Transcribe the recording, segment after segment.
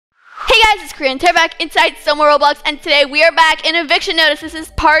guys, it's Korean. We're back inside Somewhere Roblox, and today we are back in Eviction Notice. This is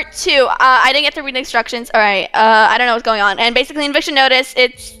part 2. I didn't get to read the instructions. Alright, I don't know what's going on. And basically, in Eviction Notice,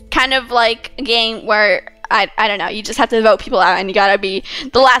 it's kind of like a game where, I don't know, you just have to vote people out, and you gotta be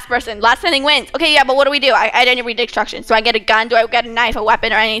the last person. Last standing wins. Okay, yeah, but what do we do? I didn't read the instructions. Do I get a gun? Do I get a knife, a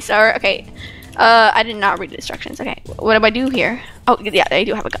weapon, or any sort? Okay, I did not read the instructions. Okay, what do I do here? Oh, yeah, I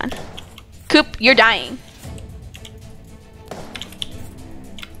do have a gun. Coop, you're dying.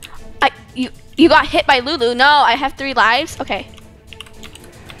 You got hit by Lulu. No, I have 3 lives. Okay.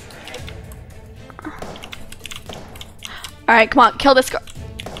 Alright, come on. Kill this girl.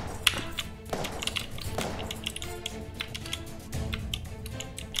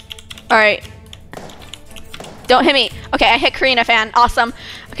 Alright. Don't hit me. Okay, I hit Karina fan. Awesome.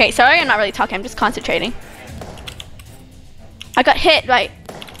 Okay, sorry, I'm not really talking. I'm just concentrating. I got hit by...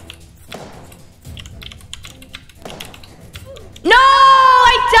 No!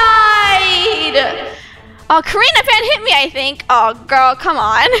 I died! Oh, Karina fan hit me, I think. Oh, girl, come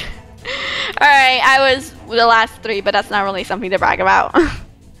on. Alright, I was the last 3, but that's not really something to brag about.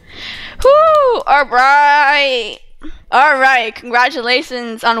 Whoo! Alright. Alright,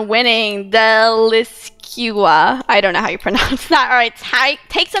 congratulations on winning the Liskua. I don't know how you pronounce that. Alright,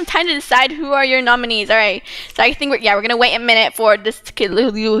 take some time to decide who are your nominees. Alright, so I think we're gonna wait a minute for this to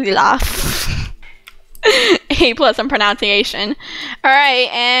laugh. A+ on pronunciation. Alright,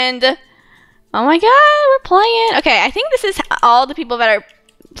 and oh my god, we're playing. Okay, I think this is all the people that are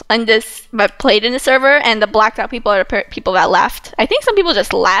in this that played in the server, and the blacked out people are the people that left. I think some people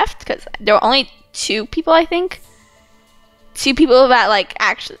just left because there were only 2 people, I think. 2 people that like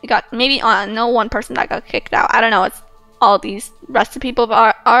actually got, maybe no, 1 person that got kicked out. I don't know what all these rest of the people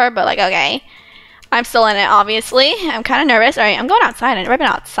are, but like, okay. I'm still in it, obviously. I'm kind of nervous. Alright, I'm going outside. I've never been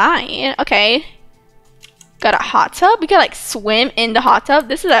outside. Okay. Got a hot tub. We can like swim in the hot tub.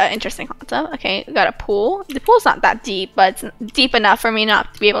 This is an interesting hot tub. Okay, we got a pool. The pool's not that deep, but it's deep enough for me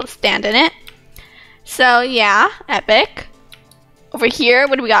not to be able to stand in it. So yeah, epic. Over here,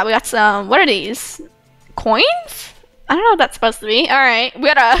 what do we got? We got some, what are these? Coins? I don't know what that's supposed to be. Alright,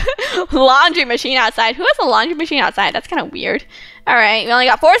 we got a laundry machine outside. Who has a laundry machine outside? That's kind of weird. Alright, we only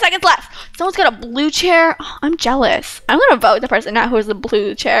got 4 seconds left. Someone's got a blue chair. Oh, I'm jealous. I'm gonna vote the person out who has the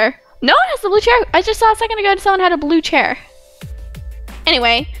blue chair. No one has the blue chair. I just saw a second ago someone had a blue chair.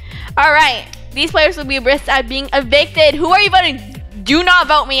 Anyway, alright. These players will be risked at being evicted. Who are you voting? Do not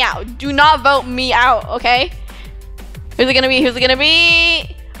vote me out. Do not vote me out, okay? Who's it gonna be? Who's it gonna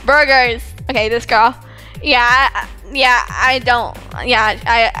be? Burgers. Okay, this girl. Yeah, I don't.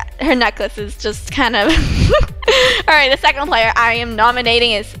 Yeah, her necklace is just kind of... Alright, the second player I am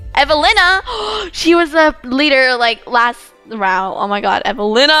nominating is Evelina. She was the leader like last round. Oh my god,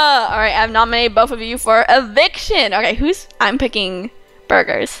 Evelina. Alright, I've nominated both of you for eviction. Okay, I'm picking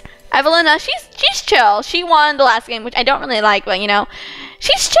Burgers. Evelina, she's chill. She won the last game, which I don't really like, but you know,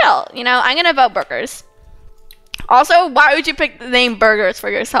 she's chill. You know, I'm gonna vote Burgers. Also, why would you pick the name Burgers for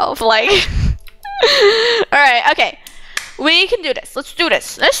yourself? Like, alright, okay. We can do this. Let's do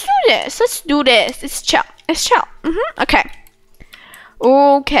this. Let's do this. Let's do this. It's chill. It's chill. Okay.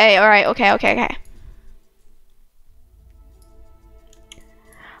 Okay, alright, okay.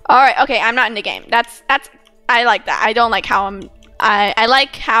 Alright, okay, I'm not in the game. That's I like that. I don't like how I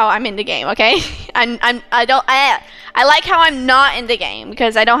like how I'm in the game, okay? I like how I'm not in the game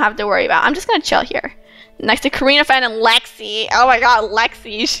because I don't have to worry about. I'm just gonna chill here. Next to Karina fan and Lexi. Oh my god,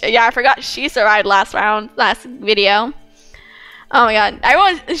 Lexi. Yeah, I forgot she survived last video. Oh my god.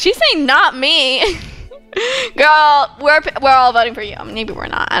 She's saying not me. Girl, we're all voting for you. Maybe we're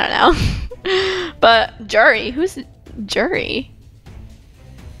not. I don't know. But jury, who's jury?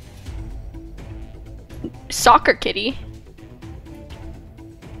 Soccer kitty.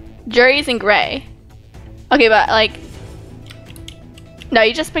 Jury's in gray. Okay, but like, no,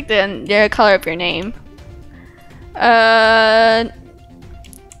 you just picked the color of your name.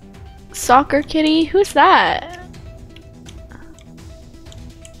 Soccer kitty. Who's that?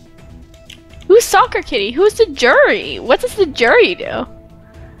 Who's Soccer Kitty? Who's the jury? What does the jury do?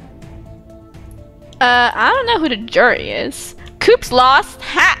 I don't know who the jury is. Coop's lost.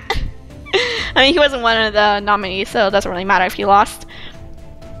 Ha! I mean, he wasn't one of the nominees, so it doesn't really matter if he lost.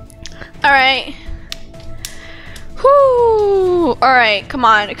 Alright. Whoo! Alright, come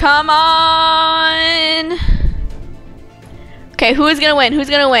on. Come on! Okay, who is gonna win? Who's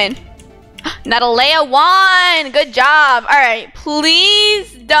gonna win? Natalea won! Good job! Alright,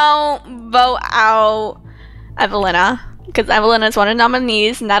 please don't vote out Evelina. Because Evelina is one of the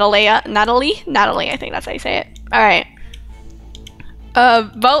nominees. Natalie, I think that's how you say it. Alright.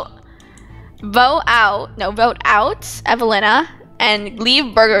 Vote out Evelina. and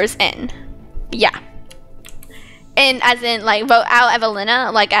leave burgers in. Yeah. And as in, like, vote out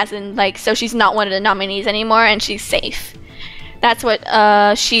Evelina, like, as in, like, so she's not one of the nominees anymore and she's safe. That's what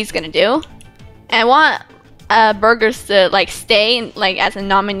she's gonna do. And I want burgers to, like, stay, like, as a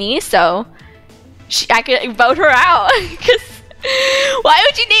nominee, so I could vote her out. Because why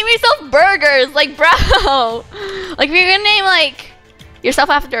would you name yourself Burgers? Like, bro. Like, if you're gonna name, like, yourself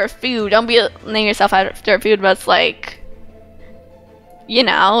after a food, don't name yourself after a food that's, like, you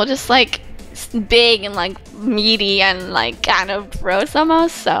know, just, like, big and, like, meaty and, like, kind of gross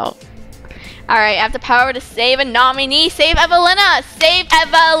almost, so. Alright, I have the power to save a nominee. Save Evelina! Save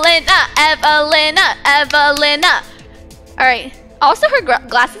Evelina! Evelina! Evelina! Alright. Also, her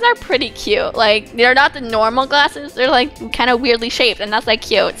glasses are pretty cute. Like, they're not the normal glasses. They're, like, kind of weirdly shaped, and that's, like,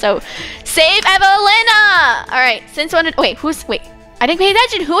 cute. So, save Evelina! Alright, since when did... Wait, I didn't pay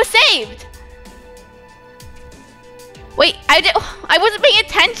attention. Who was saved? Wait, I wasn't paying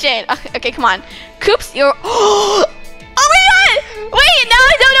attention. Okay, come on. Coops, you're... Oh my god! Wait, now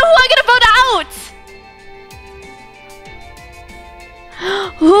I don't know who I'm gonna vote out!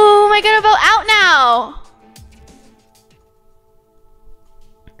 Who am I gonna vote out now?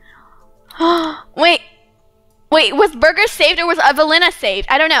 Wait, was Burgers saved or was Evelina saved?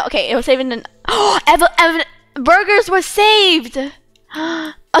 I don't know. Okay, it was saved in... Oh, Burgers was saved!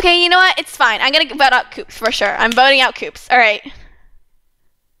 Okay, you know what? It's fine. I'm gonna vote out Coops for sure. I'm voting out Coops. Alright.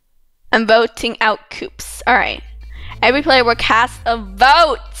 I'm voting out Coops. Alright. Every player will cast a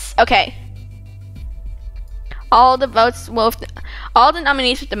vote. Okay. All the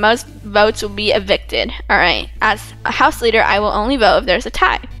nominees with the most votes will be evicted. Alright. As a house leader, I will only vote if there's a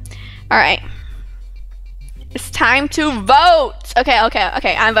tie. Alright. It's time to vote. Okay.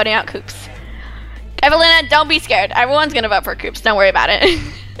 I'm voting out Coops. Evelina, don't be scared. Everyone's gonna vote for Coops. Don't worry about it.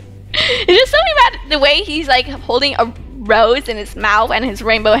 It's just something about the way he's like holding a rose in his mouth and his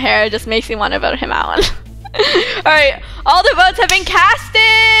rainbow hair just makes me want to vote him out. Alright, all the votes have been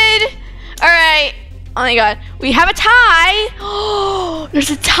casted. Alright. Oh my god. We have a tie. Oh, there's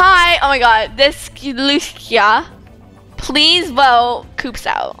a tie. Oh my god. This Lucia. Please vote Coops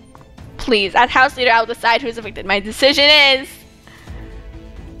out. Please. As house leader, I'll decide who's evicted. My decision is...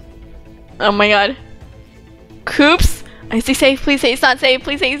 Oh my god. Coops? Is he safe? Please say he's not safe.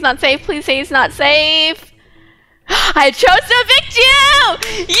 Please say he's not safe. Please say he's not safe. I chose to evict you!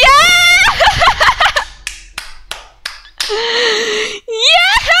 Yeah!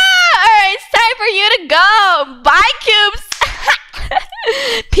 Yeah! Alright, it's time for you to go. Bye, Coops.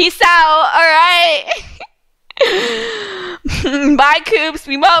 Peace out. Alright. Bye, Coops.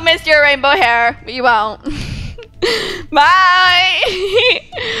 We won't miss your rainbow hair. We won't. Bye!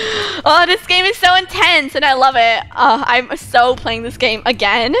 Oh, this game is so intense and I love it. I'm so playing this game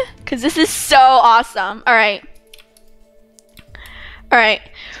again because this is so awesome. Alright. Alright.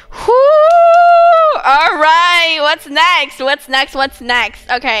 Alright, what's next?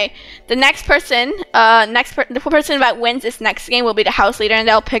 Okay, the next person, the person that wins this next game will be the house leader and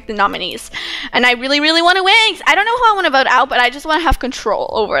they'll pick the nominees. And I really want to win. I don't know who I want to vote out, but I just want to have control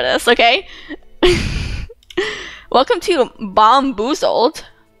over this, okay? Welcome to Bomboozled.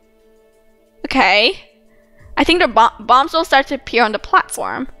 Okay. I think the bombs will start to appear on the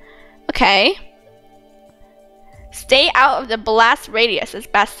platform. Okay. Stay out of the blast radius as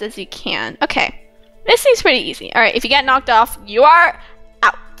best as you can. Okay. This seems pretty easy. Alright, if you get knocked off, you are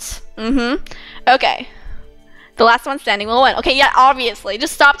out. Okay. The last one standing will win. Okay, yeah, obviously.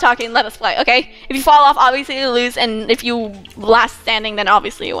 Just stop talking and let us play, okay? If you fall off, obviously you lose, and if you last standing, then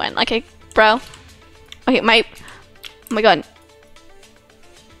obviously you win. Okay, bro? Okay, oh my god.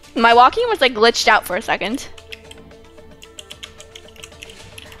 My walking was like glitched out for a second.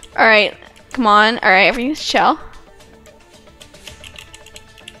 Alright, come on. Alright, everything's chill.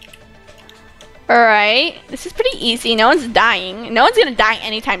 Alright, this is pretty easy. No one's dying. No one's gonna die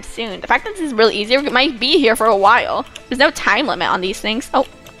anytime soon. The fact that this is really easy, it might be here for a while. There's no time limit on these things. Oh.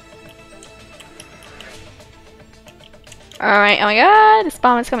 Alright, oh my god, this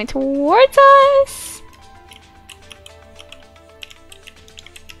bomb is coming towards us.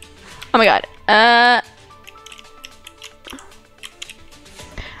 Oh my god.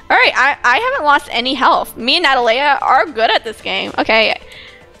 Alright, I haven't lost any health. Me and Natalia are good at this game. Okay.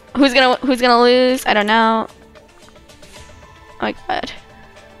 Who's gonna lose? I don't know. Oh my god.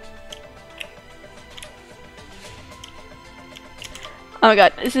 Oh my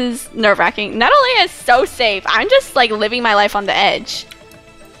god, this is nerve-wracking. Natalia is so safe. I'm just like living my life on the edge.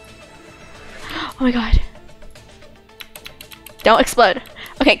 Oh my god. Don't explode.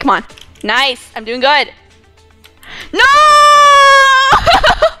 Okay, come on. Nice. I'm doing good. No!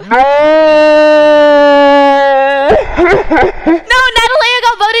 No! No!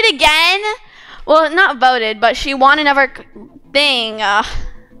 Well, not voted, but she won another thing.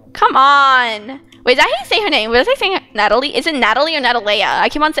 Come on. Wait, is that how you say her name? Was I saying Natalie? Is it Natalie or Natalia? I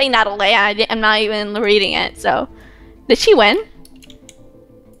keep on saying Natalia. I'm not even reading it, so. Did she win?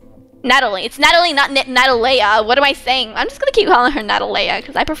 Natalie. It's Natalie, not Natalia. What am I saying? I'm just gonna keep calling her Natalia,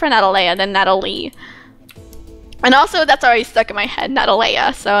 because I prefer Natalia than Natalie. And also, that's already stuck in my head,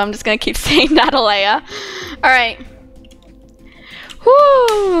 Natalia, so I'm just gonna keep saying Natalia. Alright.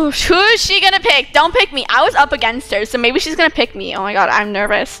 Whoo, who's she gonna pick? Don't pick me. I was up against her, so maybe she's gonna pick me. Oh my god, I'm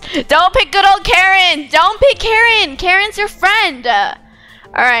nervous. Don't pick good old Karen. Don't pick Karen. Karen's your friend.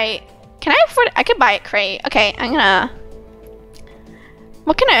 Alright. Can I afford it? I could buy a crate. Okay, I'm gonna...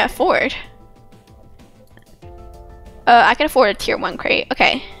 What can I afford? I can afford a tier 1 crate.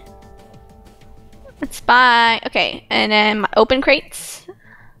 Okay. Let's buy... Okay, and then my open crates.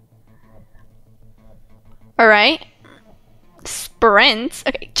 Alright. Sprint.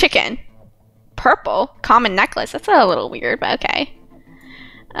 Okay, chicken. Purple. Common necklace. That's a little weird, but okay.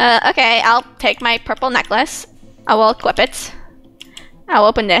 Okay, I'll take my purple necklace. I will equip it. I'll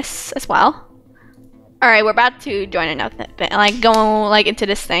open this as well. Alright, we're about to join another thing. Like, go like into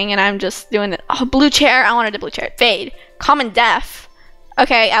this thing, and I'm just doing it. Oh, blue chair. I wanted a blue chair. Fade. Common deaf.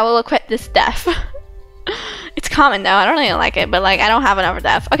 Okay, I will equip this deaf. It's common though. I don't really like it, but like I don't have another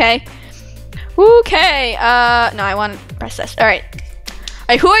deaf. Okay. Okay, no, I want to press this. Alright.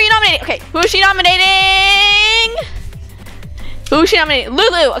 Alright, who are you nominating? Okay, who is she nominating? Who is she nominating?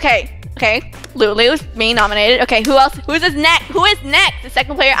 Lulu! Okay, okay. Lulu's being nominated. Okay, who else? Who is next? Who is next? The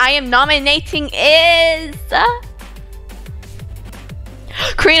second player I am nominating is...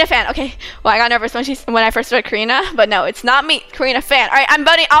 Karina fan. Okay, well, I got nervous when I first started Karina, but no, it's not me. Karina fan. Alright, I'm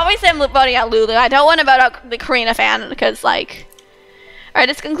voting. Obviously, I'm voting out Lulu. I don't want to vote out the Karina fan because, like... Alright,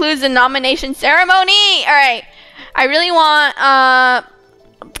 this concludes the nomination ceremony. Alright, I really want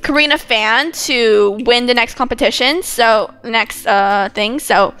Karina fan to win the next competition. So, next thing.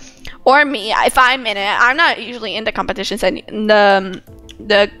 So, or me, if I'm in it. I'm not usually in the competitions and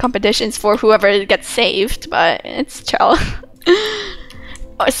the competitions for whoever gets saved, but it's chill.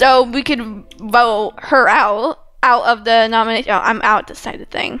 So, we could vote her out of the nomination. Oh, I'm out this side of the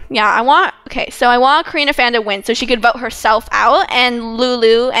thing. Yeah, I want Karina fan to win so she could vote herself out, and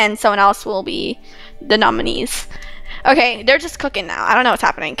Lulu and someone else will be the nominees. Okay, they're just cooking now. I don't know what's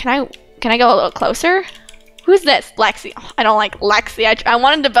happening. Can I go a little closer? Who's this? Lexi. Oh, I don't like Lexi. I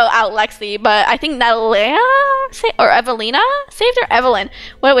wanted to vote out Lexi, but I think Natalia or Evelina saved her. Evelyn.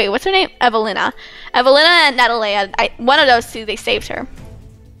 Wait, what's her name? Evelina. Evelina and Natalia. One of those two, they saved her.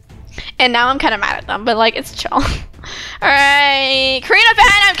 And now I'm kind of mad at them, but like, it's chill. Alright, Karina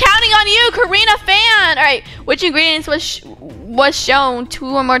fan, I'm counting on you, Karina fan! Alright, which ingredients was shown 2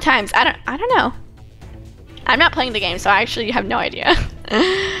 or more times? I don't know. I'm not playing the game, so I actually have no idea.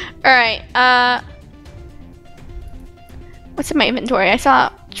 Alright, what's in my inventory? I saw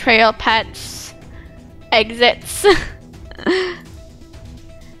trail pets, exits,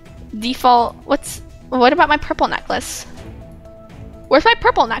 default, what about my purple necklace? Where's my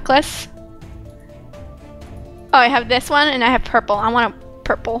purple necklace? Oh, I have this one and I have purple. I want a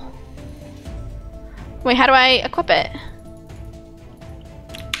purple. Wait, how do I equip it?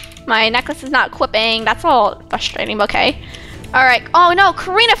 My necklace is not equipping. That's all frustrating, but okay. Alright. Oh no,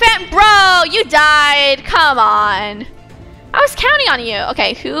 Karina fan, bro, you died. Come on. I was counting on you.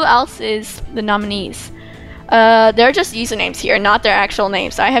 Okay, who else is the nominees? They're just usernames here, not their actual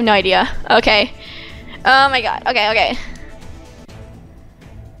names, so I have no idea. Okay. Oh my god. Okay.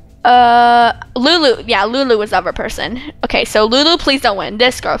 Lulu. Yeah, Lulu was the other person. Okay, so Lulu, please don't win.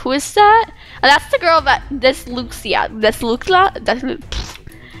 This girl, who is that? That's the girl that Dyslexia.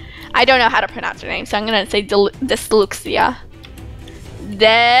 I don't know how to pronounce her name, so I'm gonna say Dyslexia.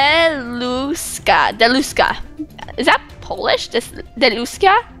 Deluska. Is that Polish?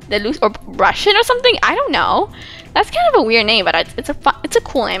 Deluska? Or Russian or something? I don't know. That's kind of a weird name, but it's a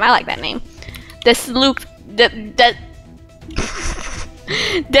cool name. I like that name.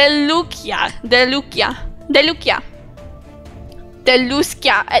 Delukia.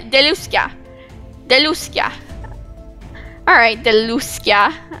 Alright,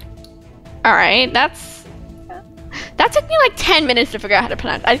 Deluskia. Alright, that took me like 10 minutes to figure out how to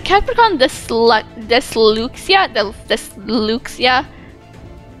pronounce. I kept calling Dyslexia,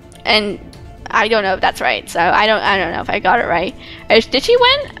 and I don't know if that's right. So I don't know if I got it right. Did she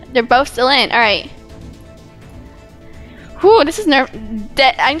win? They're both still in. Alright. Whew, this is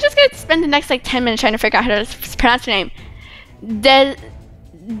I'm just gonna spend the next like 10 minutes trying to figure out how to pronounce her name.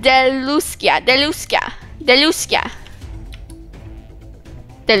 Deluskia.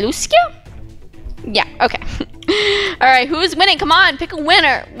 Yeah, okay. Alright, who's winning? Come on, pick a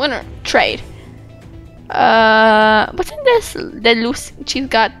winner. Winner. Trade. What's in this? The loose. She's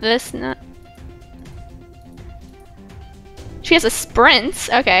got this. No. She has a sprint.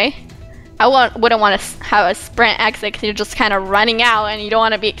 Okay. Wouldn't want to have a sprint exit because you're just kind of running out and you don't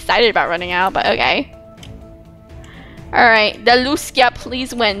want to be excited about running out, but okay. Alright, the Luskia,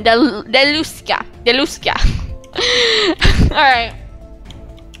 please win. The Luskia. Alright.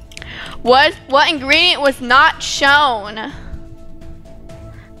 What ingredient was not shown?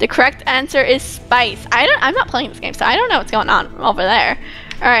 The correct answer is spice. I'm not playing this game, so I don't know what's going on over there.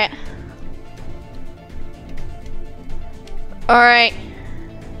 Alright. Alright.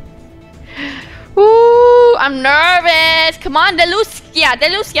 Ooh, I'm nervous. Come on,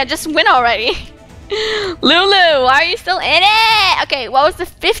 Deluskia, just win already. Lulu, why are you still in it? Okay, what was the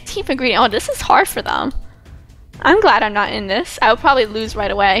 15th ingredient? Oh, this is hard for them. I'm glad I'm not in this. I would probably lose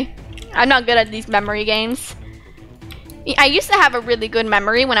right away. I'm not good at these memory games. I used to have a really good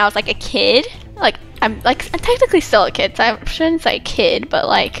memory when I was like a kid. I'm technically still a kid, so I shouldn't say kid, but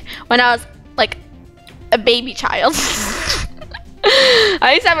like when I was like a baby child.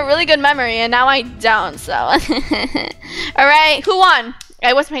 I used to have a really good memory and now I don't, so. Alright, who won?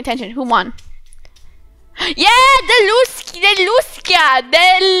 I wasn't paying attention. Who won? Yeah, Deluska.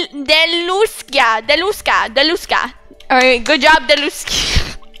 Alright, good job,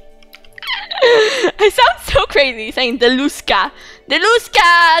 Deluska. I sound so crazy saying Deluska.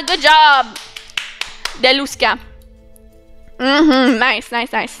 Good job. Deluska. Nice.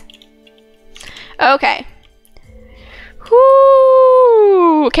 Okay.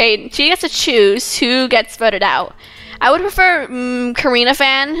 Whoo. Okay, she gets to choose who gets voted out. I would prefer Karina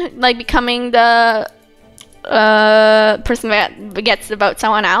fan, like becoming the person that gets to vote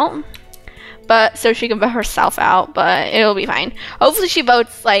someone out. But so she can vote herself out, but it'll be fine. Hopefully she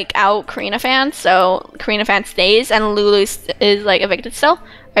votes like out Karina fan, so Karina fan stays and Lulu is like evicted still.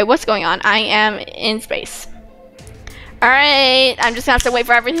 Alright, what's going on? I am in space. Alright, I'm just gonna have to wait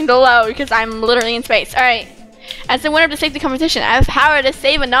for everything to load because I'm literally in space. Alright. As the winner of the safety competition, I have power to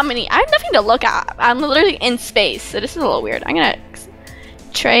save a nominee. I have nothing to look at. I'm literally in space, so this is a little weird. I'm gonna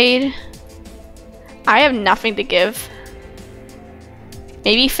trade. I have nothing to give.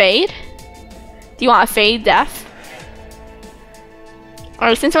 Maybe fade? Do you want a fade death?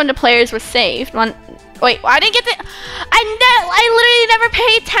 Or since one of the players was saved, wait, I didn't get to. I literally never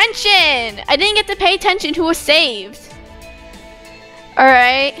paid attention. I didn't get to pay attention to who was saved. All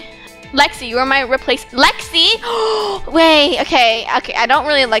right, Lexi, you are my replace. Lexi? Wait, okay. I don't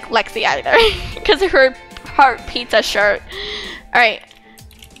really like Lexi either because of her heart pizza shirt. All right.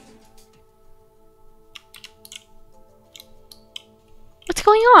 What's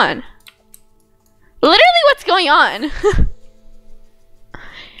going on? Literally, what's going on?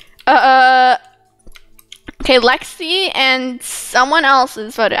 Okay, Lexi and someone else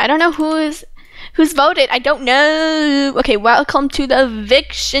is voted. I don't know who's voted. I don't know. Okay, welcome to the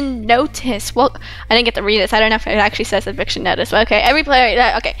eviction notice. Well, I didn't get to read this. I don't know if it actually says eviction notice, but okay. Every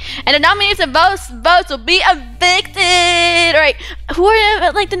player, okay. And the nominees and votes will be evicted. All right. Who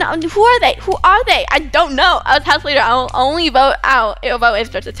are they? Who are they? I don't know. As house leader, I'll only vote out. It'll vote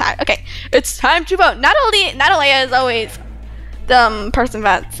if there's a tie. Okay, it's time to vote. Not only as always, the person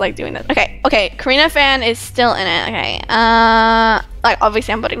that's like doing this. Okay. Karina fan is still in it. Okay. Like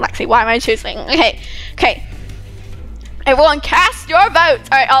obviously I'm voting Lexi. Why am I choosing? Okay. Everyone cast your votes.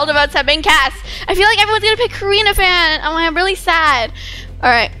 All right, all the votes have been cast. I feel like everyone's gonna pick Karina fan. Oh, I'm really sad. All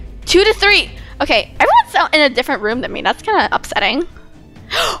right, 2 to 3. Okay, everyone's in a different room than me. That's kind of upsetting.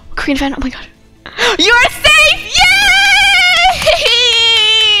 Karina fan. Oh my god. You're safe! Yay!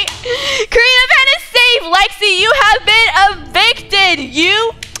 Karina fan is safe. Lexi, you have been evicted.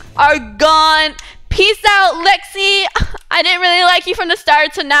 You are gone. Peace out, Lexi. I didn't really like you from the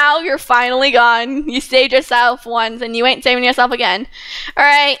start, so now you're finally gone. You saved yourself once, and you ain't saving yourself again. All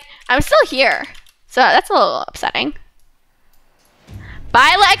right, I'm still here, so that's a little upsetting.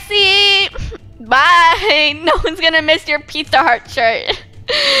 Bye, Lexi. Bye. No one's gonna miss your Pizza Heart shirt.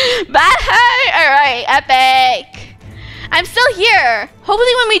 Bye. All right, epic. I'm still here.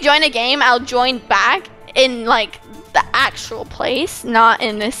 Hopefully, when we join a game, I'll join back in like the actual place, not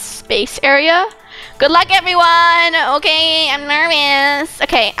in this space area. Good luck, everyone. Okay, I'm nervous.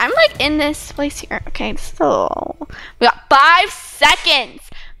 Okay, I'm like in this place here. Okay, so we got 5 seconds.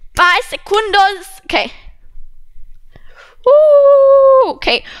 5 segundos. Okay. Woo.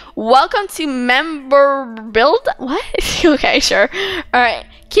 Okay, welcome to member build. What? Okay, sure. All right,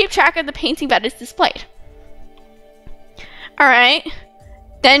 keep track of the painting that is displayed. All right,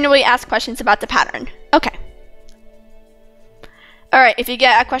 then we ask questions about the pattern. Okay. Alright, if you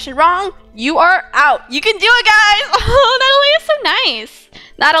get a question wrong, you are out. You can do it, guys! Oh, Natalie is so nice.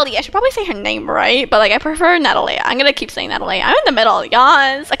 Natalie, I should probably say her name right, but like I prefer Natalie. I'm gonna keep saying Natalie. I'm in the middle,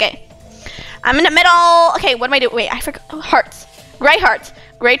 guys. Okay. I'm in the middle. Okay, what am I doing? Wait, I forgot. Oh, hearts. Gray hearts.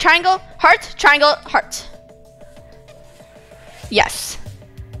 Gray triangle, heart, triangle, heart. Yes.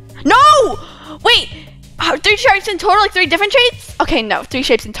 No! Wait! 3 shapes in total, like 3 different shapes? Okay, no, 3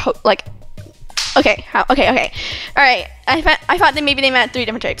 shapes in total, like... Okay, okay. Alright, I thought that maybe they meant 3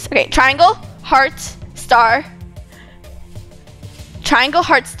 different shapes. Okay, triangle, heart, star. Triangle,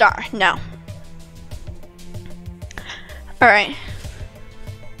 heart, star. No. Alright.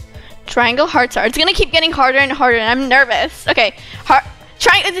 Triangle, heart, star. It's gonna keep getting harder and harder, and I'm nervous. Okay, heart,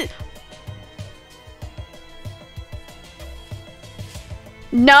 triangle.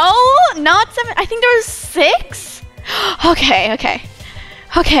 No, not 7. I think there was 6. Okay.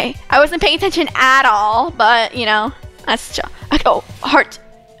 I wasn't paying attention at all, but you know, that's chill. Okay, oh, heart.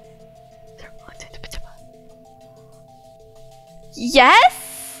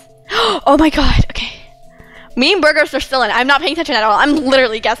 Yes. Oh my god. Okay. Me and burgers are still in. I'm not paying attention at all. I'm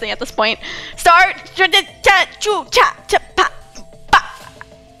literally guessing at this point. Start.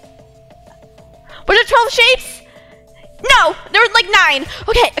 Was there 12 shapes? No, there were like 9.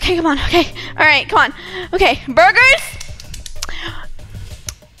 Okay, come on. Okay, all right, come on. Okay, burgers.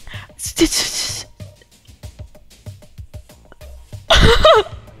 What's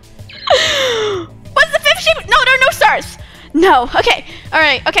the 5th shape? No, there are no stars. No. Okay. All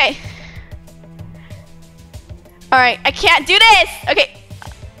right. Okay. All right. I can't do this. Okay.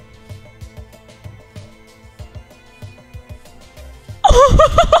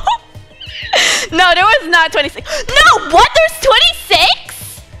 No, there was not 26. No, what? There's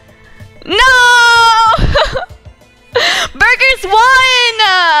 26? No! Burgers won!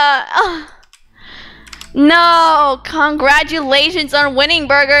 No, congratulations on winning,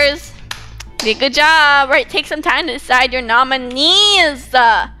 Burgers. Did a good job. Right, take some time to decide your nominees.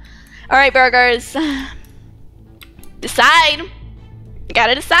 All right, Burgers. Decide. You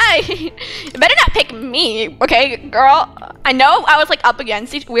gotta decide. You better not pick me, okay, girl? I know I was like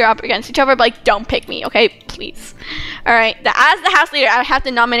we were up against each other, but like don't pick me, okay? Please. All right, as the house leader, I have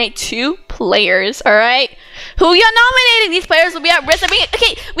to nominate 2 players, all right? Who you're nominating? These players will be at risk of being,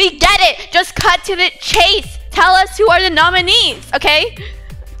 okay, we get it. Just cut to the chase. Tell us who are the nominees, okay?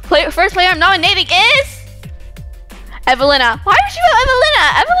 First player I'm nominating is Evelina. Why would you have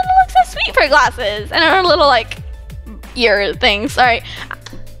Evelina? Evelina looks so sweet for glasses and her little like ear things. All right.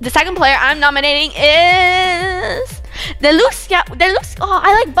 The second player I'm nominating is Deluskia. Oh,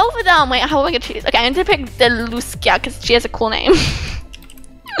 I like both of them. Wait, how am I gonna choose? Okay, I'm gonna pick Deluskia because she has a cool name.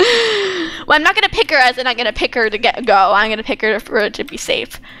 Well, I'm not gonna pick her as in I'm gonna pick her to go. I'm gonna pick her for her to be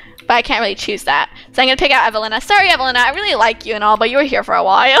safe. But I can't really choose that. So I'm gonna pick out Evelina. Sorry, Evelina. I really like you and all, but you were here for a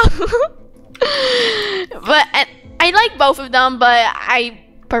while. But I like both of them, but I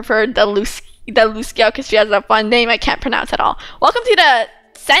prefer Deluskia because she has a fun name I can't pronounce at all. Welcome to the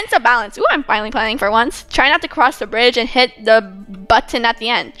sense of balance. Ooh, I'm finally playing for once. Try not to cross the bridge and hit the button at the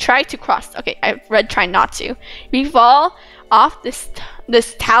end. Try to cross. Okay, I read try not to. If you fall off this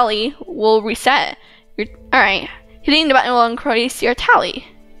tally will reset. Alright. Hitting the button will increase your tally.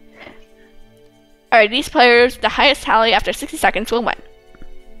 Alright, these players, the highest tally after 60 seconds will win.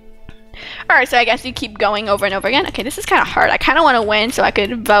 Alright, so I guess you keep going over and over again. Okay, this is kind of hard. I kind of want to win so I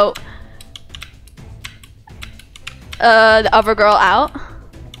could vote the other girl out.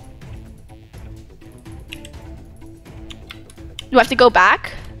 Do I have to go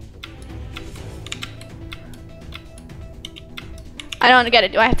back? I don't get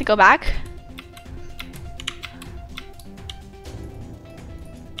it. Do I have to go back?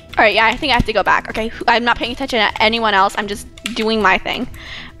 Alright, yeah, I think I have to go back. Okay, I'm not paying attention to anyone else. I'm just doing my thing.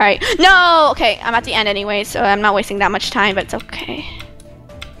 Alright. No! Okay, I'm at the end anyway, so I'm not wasting that much time, but it's okay.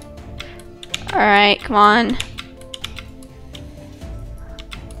 Alright, come on.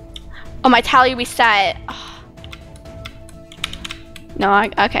 Oh, my tally reset. Oh. No,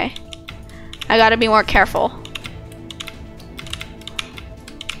 okay. I gotta be more careful.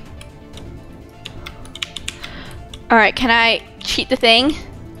 Alright, can I cheat the thing?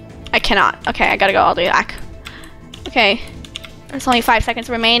 I cannot. Okay, I gotta go all the way back. Okay. There's only 5 seconds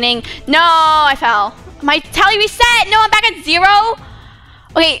remaining. No, I fell. My tally reset! No, I'm back at 0!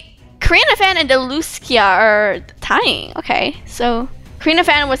 Okay, Karina Fan and Deluskia are tying. Okay, so Karina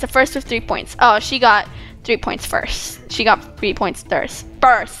Fan was the first with 3 points. Oh, she got 3 points first. She got 3 points first.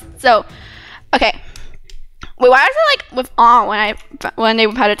 So, okay. Wait, why was it like with on when they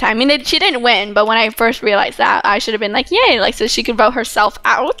had a time? I mean, she didn't win, but when I first realized that, I should have been like, yay, like so she could vote herself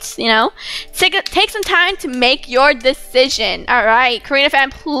out. You know, take some time to make your decision. All right, Karina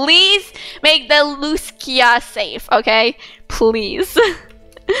fan, please make the Luskia safe. Okay, please.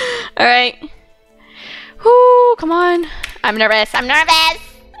 All right. Whoo, come on. I'm nervous. I'm nervous.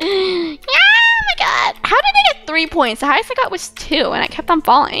 Yeah, oh my god. How did I get 3 points? The highest I got was 2, and I kept on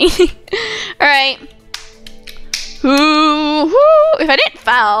falling. All right. Ooh, if I didn't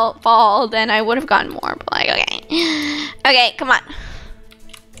fall, then I would have gotten more. But like, okay, okay, come on.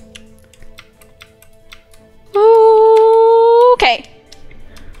 Ooh, okay.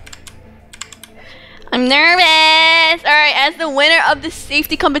 I'm nervous. All right, as the winner of the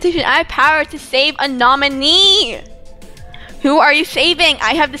safety competition, I have power to save a nominee. Who are you saving?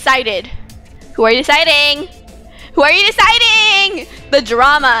 I have decided. Who are you deciding? Who are you deciding? The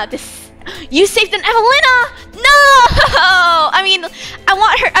drama. You saved an Evelina! No! I mean,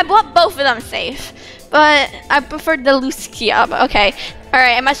 I want both of them safe. But I preferred the Luskia, but okay.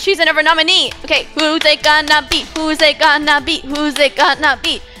 Alright, I must choose another nominee. Okay, who's it gonna be? Who's it gonna be? Who's it gonna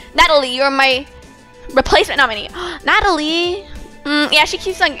be? Natalie, you're my replacement nominee. Natalie! Yeah, she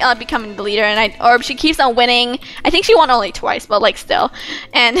keeps on becoming the leader, or she keeps on winning. I think she won only twice, but like still.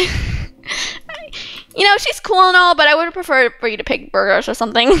 And, you know, she's cool and all, but I would have preferred for you to pick burgers or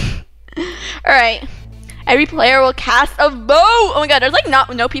something. Alright. Every player will cast a vote. Oh my god, there's like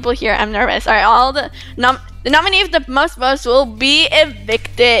no people here. I'm nervous. Alright, all the nominee with the most votes will be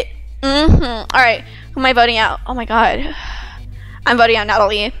evicted. Alright, who am I voting out? Oh my god. I'm voting out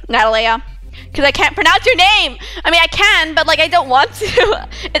Natalia. Because I can't pronounce your name. I mean, I can, but like I don't want to.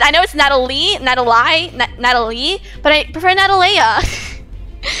 I know it's Natalie, but I prefer Natalia.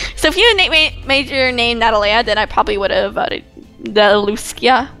 So if you made your name Natalia, then I probably would have voted the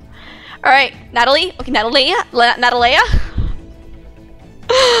Luskia. Alright, Natalie. Okay, Natalia.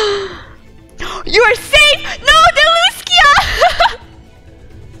 You are safe! No, the Luskia!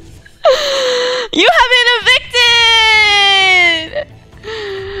 You have been evicted!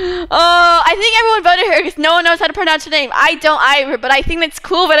 Oh, I think everyone voted her because no one knows how to pronounce her name. I don't either, but I think that's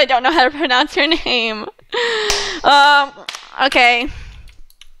cool, but I don't know how to pronounce her name. Okay.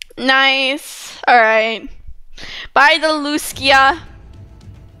 Nice. Alright. Bye, the Luskia.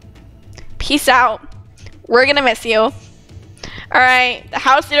 Peace out. We're gonna miss you. Alright, the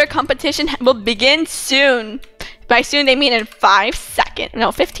house leader competition will begin soon. By soon, they mean in 5 seconds.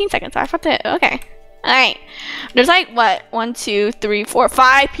 No, 15 seconds. I thought that. Okay. Alright. There's like, what? 1, 2, 3, 4,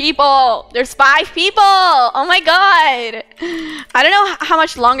 5 people. There's 5 people. Oh my god. I don't know how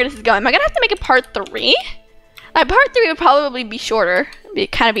much longer this is going. Am I gonna have to make it part 3? Like, part 3 would probably be shorter.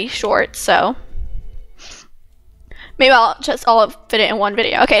 Kind of be short, so. Maybe I'll just all fit it in one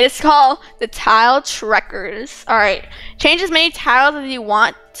video. Okay, it's called the Tile Trekkers. Alright. Change as many tiles as you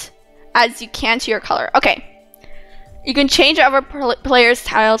want as you can to your color. Okay. You can change other players'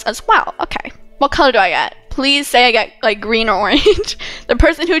 tiles as well. Okay. What color do I get? Please say I get like green or orange. The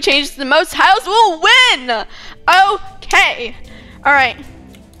person who changes the most tiles will win! Okay. Alright.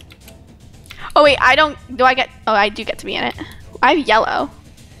 Oh wait, I do get to be in it. I have yellow.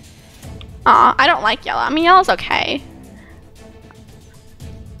 Aw, I don't like yellow. I mean, yellow's okay.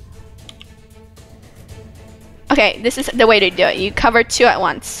 Okay, this is the way to do it. You cover 2 at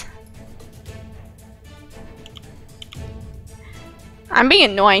once. I'm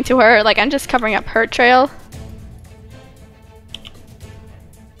being annoying to her. Like, I'm just covering up her trail.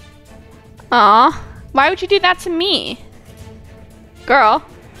 Aw, why would you do that to me? Girl.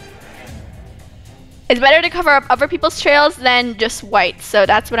 It's better to cover up other people's trails than just white. So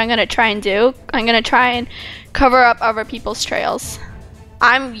that's what I'm going to try and do. I'm going to try and cover up other people's trails.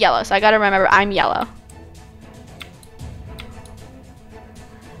 I'm yellow, so I got to remember I'm yellow.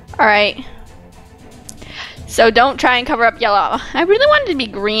 Alright. So don't try and cover up yellow. I really wanted to be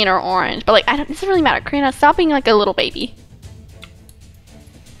green or orange, but like, it doesn't really matter. Karina, stop being like a little baby.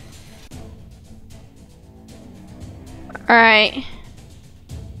 Alright.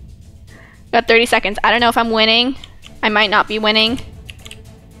 Got 30 seconds. I don't know if I'm winning. I might not be winning.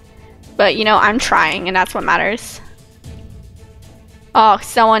 But, you know, I'm trying, and that's what matters. Oh,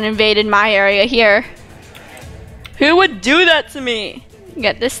 someone invaded my area here. Who would do that to me?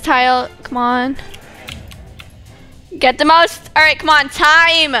 Get this tile. Come on. Get the most. Alright, come on.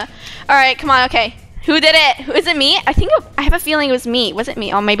 Time. Alright, come on. Okay. Who did it? Is it me? I have a feeling it was me. Was it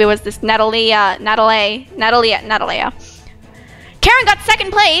me? Oh, maybe it was this Natalia. Karen got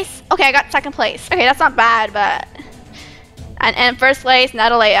 2nd place. Okay, I got 2nd place. Okay, that's not bad, but... And 1st place,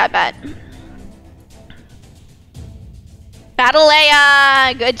 Natalia, I bet.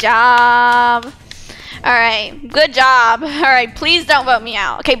 Natalia, good job. Alright, good job. Alright, please don't vote me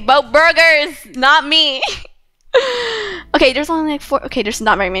out. Okay, vote burgers, not me. Okay, there's only like 4. Okay, there's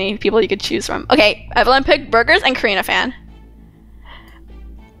not very many people you could choose from. Okay, Evelyn picked burgers and Karina fan.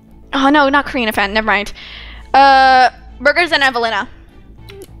 Oh no, not Karina fan, never mind. Burgers and Evelina.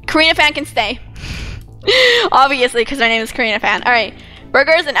 Karina fan can stay. Obviously, because her name is Karina fan. Alright,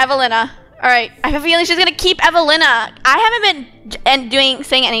 burgers and Evelina. Alright, I have a feeling she's gonna keep Evelina. I haven't been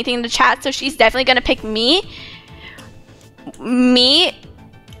saying anything in the chat, so she's definitely gonna pick me,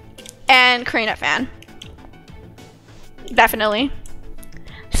 and Karina fan. Definitely.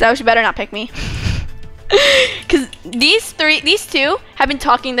 So she better not pick me. Because these two have been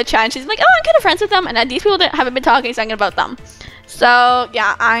talking in the chat, and she's like, oh, I'm kind of friends with them, and these people haven't been talking, so I'm gonna vote them. So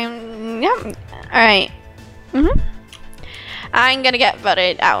yeah, alright. I'm gonna get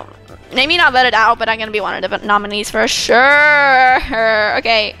voted out. Maybe not voted out, but I'm gonna be one of the nominees for sure.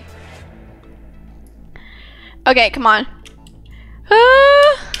 Okay. Okay, come on.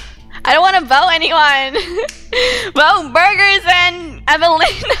 I don't want to vote anyone. Vote burgers and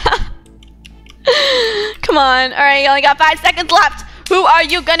Evelina. Come on. Alright, you only got 5 seconds left. Who are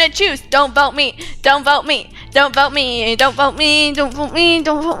you gonna choose? Don't vote me. Don't vote me. Don't vote me. Don't vote me. Don't vote me.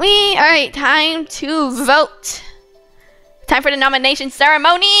 Don't vote me. Alright, time to vote. Time for the nomination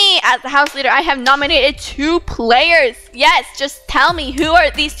ceremony. As the house leader, I have nominated 2 players. Yes, just tell me, who are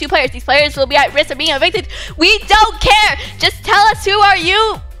these 2 players? These players will be at risk of being evicted. We don't care. Just tell us, who are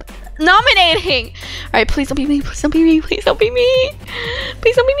you nominating? All right, please don't be me. Please don't be me. Please don't be me.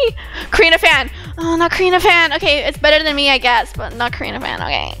 Please don't be me. Karina fan. Oh, not Karina fan. Okay, it's better than me, I guess, but not Karina fan.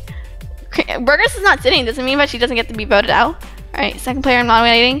 Okay. Burgers is not sitting. Doesn't mean that she doesn't get to be voted out. All right, second player I'm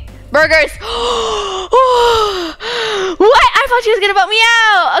nominating. Burgers. What? I thought she was gonna vote me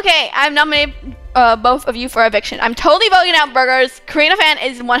out. Okay, I've nominated both of you for eviction. I'm totally voting out Burgers. Karina fan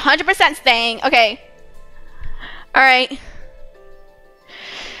is 100% staying. Okay. All right.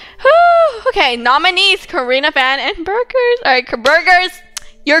 Okay, nominees Karina fan and Burgers. All right, Burgers,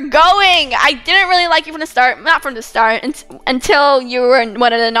 you're going. I didn't really like you from the start. Not from the start until you were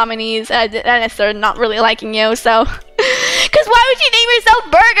one of the nominees, and I started not really liking you. So. Because why would you name yourself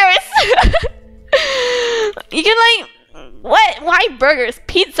Burgers? You can like, what? Why Burgers?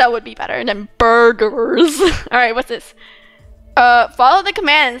 Pizza would be better than Burgers. Alright, what's this? Follow the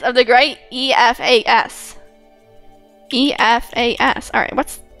commands of the great EFAS. EFAS. Alright,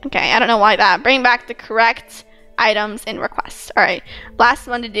 what's, okay, I don't know why that. Bring back the correct items in request. Alright, last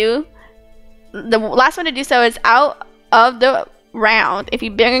one to do. The last one to do so is out of the round. If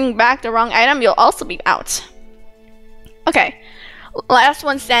you bring back the wrong item, you'll also be out. Okay, last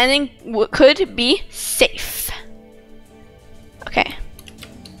one standing could be safe. Okay.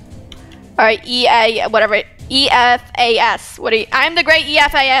 Alright, EFAS. What are you? I'm the great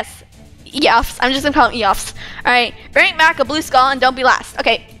EFAS. EOFs. I'm just gonna call them EOFs. Alright, bring back a blue skull and don't be last.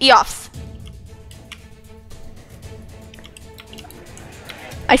 Okay, EOFs.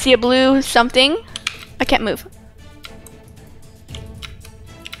 I see a blue something. I can't move.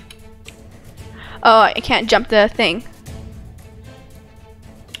 Oh, I can't jump the thing.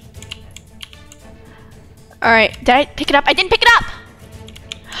 Alright, did I pick it up? I didn't pick it up!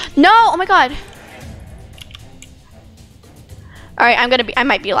 No! Oh my god. Alright, I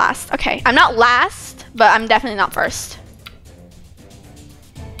might be last. Okay, I'm not last, but I'm definitely not first.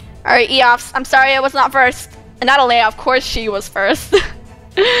 Alright, EOFs, I'm sorry I was not first. And not Alea, of course she was first.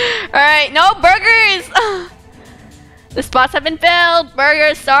 Alright, no burgers! The spots have been filled.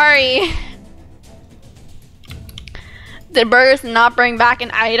 Burgers, sorry. Did burgers not bring back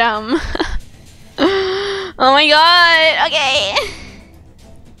an item? Oh my god, okay.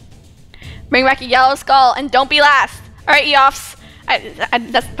 Bring back a yellow skull and don't be last. Alright, EOFs.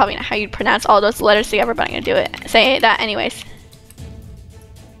 That's probably not how you pronounce all those letters together, but I'm gonna do it. Say that anyways.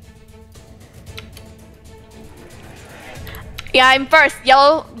 Yeah, I'm first.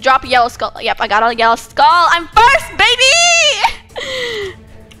 Yellow, drop a yellow skull. Yep, I got a yellow skull. I'm first, baby!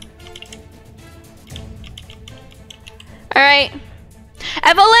 Alright.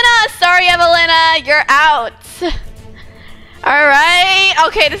 Evelina! Sorry, Evelina. You're out. Alright.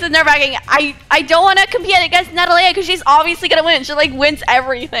 Okay, this is nerve-wracking. I don't want to compete against Natalia because she's obviously going to win. She, like, wins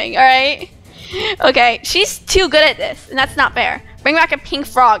everything. Alright? Okay. She's too good at this, and that's not fair. Bring back a pink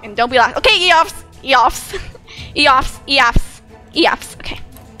frog and don't be like, okay, EOFs. EOFs. EOFs. EOFs. EOFs. Okay.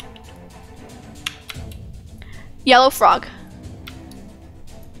 Yellow frog.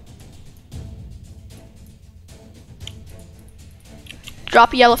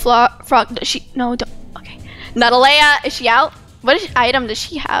 Drop a yellow frog. Does she? No, don't. Okay. Natalia, is she out? What item does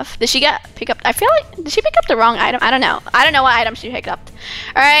she have? Did she pick up? I feel like, did she pick up the wrong item? I don't know. I don't know what item she picked up.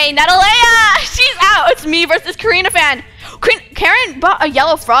 All right, Natalea, she's out. It's me versus Karina fan. Karen bought a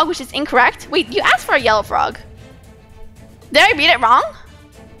yellow frog, which is incorrect. Wait, you asked for a yellow frog. Did I read it wrong?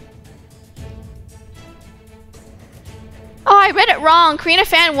 Oh, I read it wrong. Karina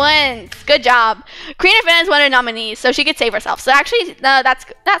fan wins. Good job. Karina fan is one of the nominees, so she could save herself. So actually, that's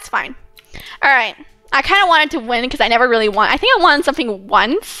fine. All right. I kind of wanted to win because I never really won. I think I won something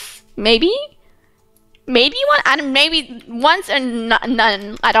once, maybe one. Maybe once or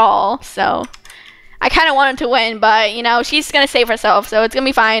none at all. So I kind of wanted to win, but you know, she's gonna save herself, so it's gonna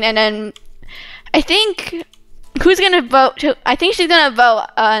be fine. And then I think who's gonna vote? I think she's gonna vote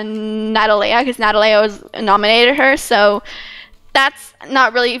Natalea because Natalea was nominated her. So that's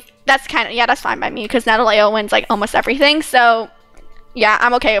not really. That's kind of, yeah, that's fine by me because Natalea wins like almost everything. So yeah,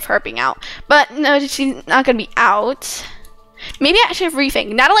 I'm okay with her being out. But no, she's not gonna be out. Maybe I should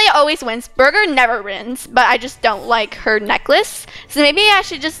rethink. Natalea always wins. Burger never wins, but I just don't like her necklace. So maybe I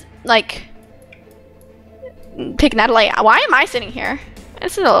should just like pick Natalea. Why am I sitting here?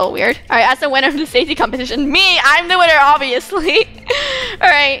 This is a little weird. All right, as the winner of the safety competition, me, I'm the winner, obviously. All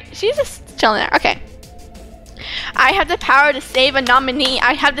right, she's just chilling there. Okay. I have the power to save a nominee.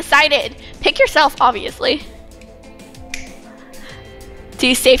 I have decided. Pick yourself, obviously. To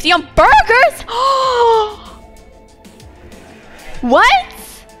use safety on burgers? What?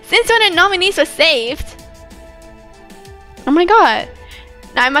 Since when a nominee was saved? Oh my god.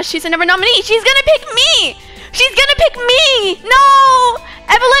 Now I must choose another nominee. She's gonna pick me! She's gonna pick me! No!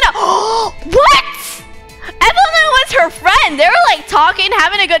 Evelina! What? Evelina was her friend. They were like talking,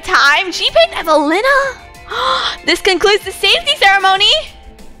 having a good time. She picked Evelina? This concludes the safety ceremony.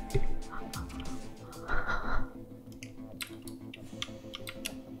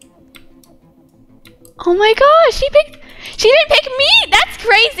 Oh my gosh, she didn't pick me! That's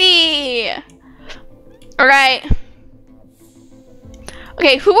crazy! Alright.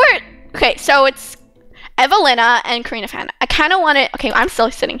 Okay, so it's Evelina and Karina fan. I kind of wanted, okay, I'm still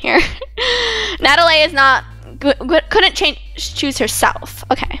sitting here. Natalie is not, couldn't choose herself.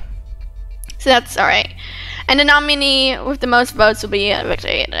 Okay. So that's alright. And the nominee with the most votes will be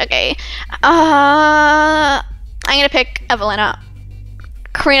Evicted. Okay. I'm gonna pick Evelina.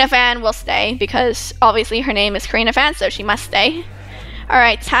 Karina fan will stay because obviously her name is Karina fan, so she must stay.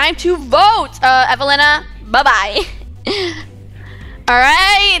 Alright, time to vote! Evelina, bye-bye.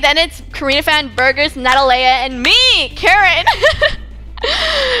 Alright, then it's Karina fan, Burgers, Natalea, and me, Karen.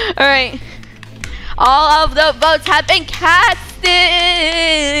 Alright. All of the votes have been casted.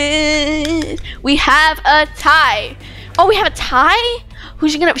 We have a tie. Oh, we have a tie?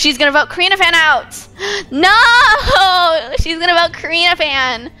 She's gonna vote Karina fan out. No! She's gonna vote Karina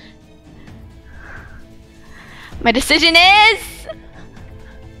fan. My decision is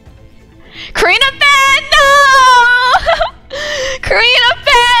Karina fan, no! Karina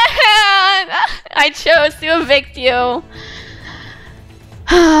fan! I chose to evict you.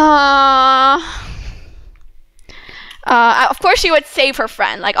 Of course she would save her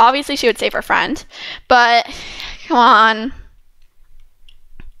friend. Like, obviously she would save her friend. But, come on.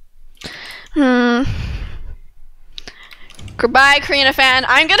 Goodbye, Karina fan.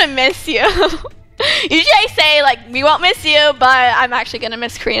 I'm gonna miss you. Usually I say, like, we won't miss you, but I'm actually gonna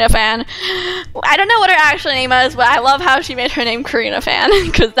miss Karina fan. I don't know what her actual name is, but I love how she made her name Karina fan,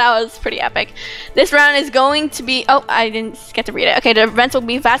 because that was pretty epic. This round is going to be, oh, I didn't get to read it. Okay, the events will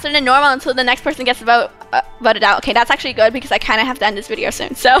be faster than normal until the next person gets voted out. Okay, that's actually good, because I kind of have to end this video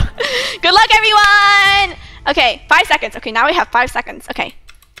soon, so good luck, everyone! Okay, 5 seconds. Okay, now we have 5 seconds. Okay.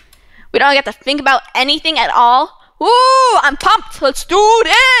 We don't get to think about anything at all. Woo! I'm pumped. Let's do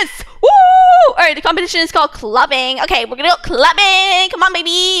this. Woo! All right, the competition is called clubbing. Okay, we're gonna go clubbing. Come on,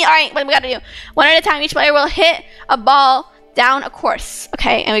 baby. All right, what do we gotta do? One at a time. Each player will hit a ball down a course.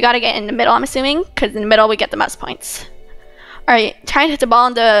 Okay, and we gotta get in the middle, I'm assuming, because in the middle we get the most points. All right, try and hit the ball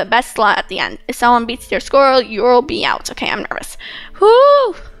in the best slot at the end. If someone beats your score, you'll be out. Okay, I'm nervous.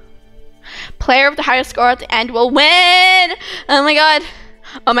 Woo! Player with the highest score at the end will win. Oh my god.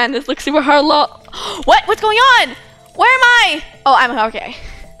 Oh man, this looks super hard. What? What's going on? Where am I? Oh, I'm okay.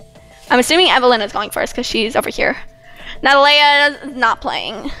 I'm assuming Evelyn is going first because she's over here. Natalea is not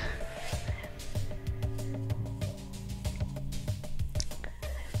playing.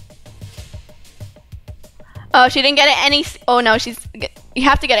 Oh, she didn't get it any. Oh no, you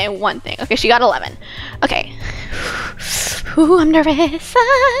have to get it in one thing. Okay, she got 11. Okay. Ooh, I'm nervous.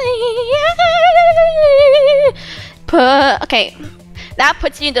 Okay. That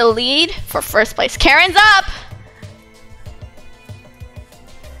puts you in the lead for first place. Karen's up!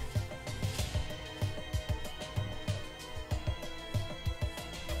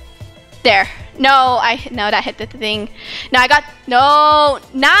 There. No, that hit the thing. No, I got, no,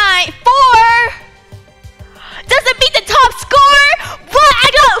 9, 4. Doesn't beat the top score. What?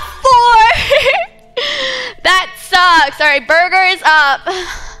 I got 4. That sucks. All right, burger is up.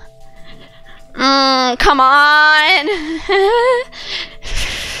 Come on.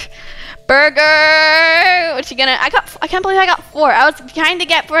 Burger. What you gonna? I can't believe I got 4. I was trying to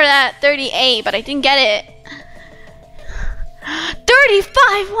get for that 38, but I didn't get it.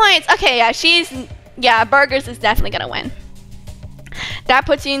 35 points. Okay, yeah, Burgers is definitely gonna win. That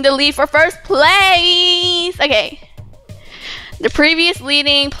puts you in the lead for first place. Okay. The previous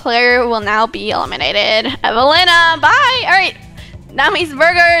leading player will now be eliminated. Evelina, bye. All right. That means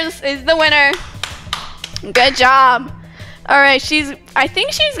Burgers is the winner. Good job. All right, I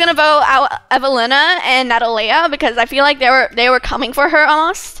think she's gonna vote out Evelina and Natalia because I feel like they were coming for her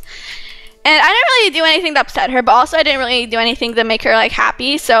almost. And I didn't really do anything to upset her, but also I didn't really do anything to make her like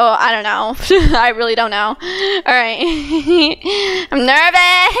happy. So I don't know. I really don't know. All right, I'm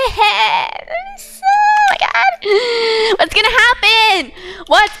nervous. Oh my god, what's gonna happen?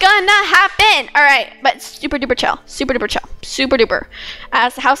 What's gonna happen? All right, but super duper chill, super duper chill, super duper.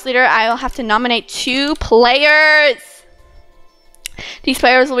 As the house leader, I will have to nominate 2 players. These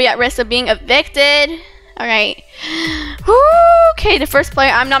players will be at risk of being evicted. All right. Okay, the first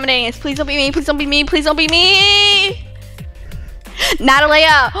player I'm nominating is, please don't be me, please don't be me, please don't be me.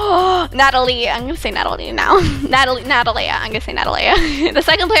 Natalia. Oh, Natalie. I'm gonna say Natalie now. Natalia. I'm gonna say Natalia. The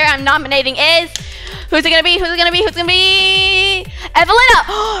second player I'm nominating is, who's it gonna be? Who's it gonna be? Who's it gonna be? Evelina.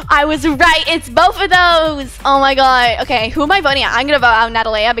 Oh, I was right. It's both of those. Oh my god. Okay, who am I voting at? I'm gonna vote out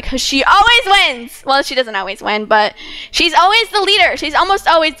Natalia because she always wins. Well, she doesn't always win, but she's always the leader. She's almost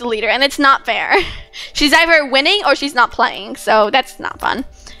always the leader, and it's not fair. She's either winning or she's not playing, so that's not fun.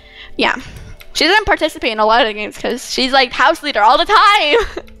 Yeah. She doesn't participate in a lot of the games because she's like house leader all the time.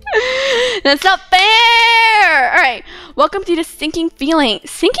 That's not fair. All right, welcome to the sinking feelings.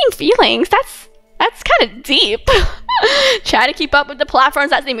 Sinking feelings? That's kind of deep. Try to keep up with the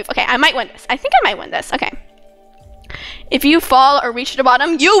platforms as they move. Okay, I might win this. I think I might win this. Okay. If you fall or reach the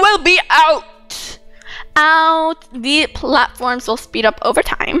bottom, you will be out. Out. The platforms will speed up over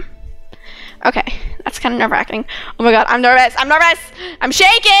time. Okay, that's kind of nerve-wracking. Oh my god, I'm nervous. I'm nervous. I'm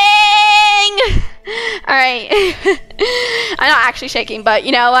shaking. All right. I'm not actually shaking, but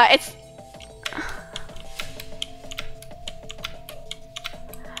you know what?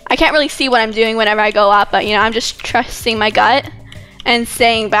 I can't really see what I'm doing whenever I go up, but you know, I'm just trusting my gut and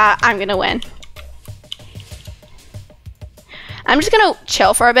saying that I'm gonna win. I'm just gonna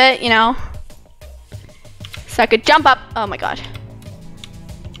chill for a bit, you know, so I could jump up. Oh my god.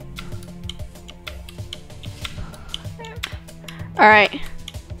 All right.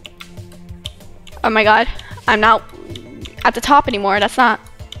 Oh my god. I'm not at the top anymore. That's not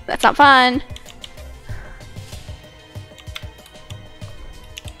fun.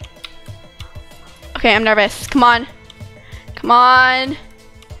 Okay, I'm nervous. Come on. Come on.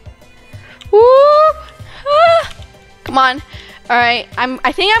 Woo! Ah! Come on. All right.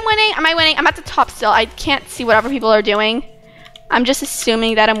 I think I'm winning. Am I winning? I'm at the top still. I can't see what other people are doing. I'm just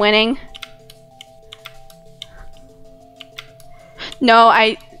assuming that I'm winning.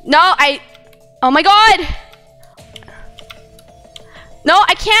 Oh my god! No,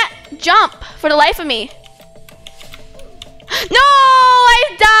 I can't jump for the life of me. No,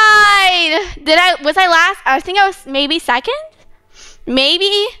 I died! Was I last? I think I was maybe second?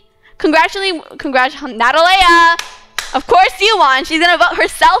 Maybe? Congratulations, Natalia! Of course you won. She's gonna vote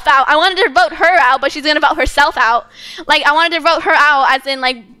herself out. I wanted to vote her out, but she's gonna vote herself out. Like, I wanted to vote her out as in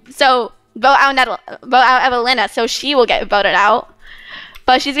like, so vote out Evelina, so she will get voted out.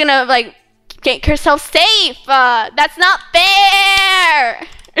 But she's gonna like make herself safe. That's not fair.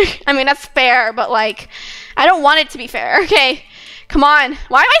 I mean, that's fair, but like, I don't want it to be fair. Okay, come on.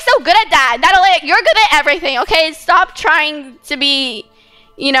 Why am I so good at that? Natalie, you're good at everything. Okay, stop trying to be,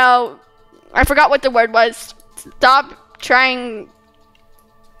 you know, I forgot what the word was. Stop trying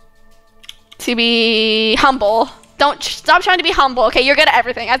to be humble. Stop trying to be humble. Okay, you're good at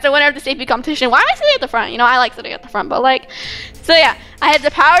everything. As the winner of the safety competition, why am I sitting at the front? You know, I like sitting at the front, but like, so yeah, I had the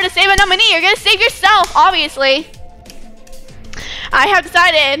power to save a nominee. You're gonna save yourself, obviously. I have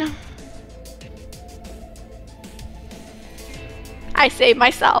decided. I saved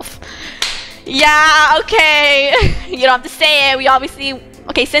myself. Yeah, okay. You don't have to say it. We obviously...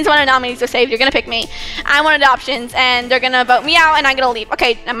 Okay, since one of the nominees are saved, you're gonna pick me. I'm one of the options, and they're gonna vote me out, and I'm gonna leave.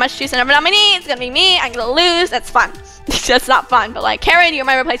 Okay, I must choose another nominee. It's gonna be me. I'm gonna lose. That's fun. That's not fun, but like, Karen, you're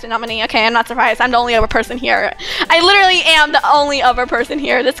my replacement nominee. Okay, I'm not surprised. I'm the only other person here. I literally am the only other person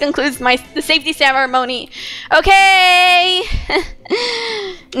here. This concludes the safety ceremony. Okay.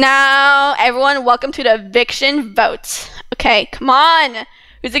 Now, everyone, welcome to the eviction vote. Okay, come on.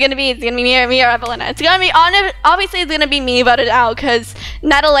 Who's it gonna be? It's gonna be me or Evelina. It's gonna be obviously it's gonna be me voted out because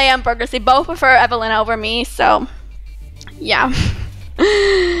Natalie and Burgers, they both prefer Evelina over me. So yeah.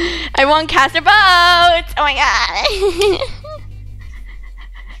 Everyone cast their votes. Oh my god.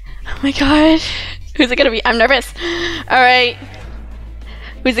 Oh my god. Who's it gonna be? I'm nervous. Alright.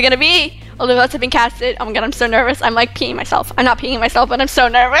 Who's it gonna be? All the votes have been casted. Oh my god, I'm so nervous. I'm like peeing myself. I'm not peeing myself, but I'm so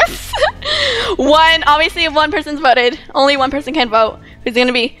nervous. Obviously if one person's voted, only one person can vote. Who's it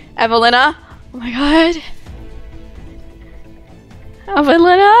gonna be? Evelina? Oh my god.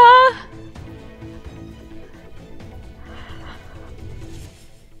 Evelina?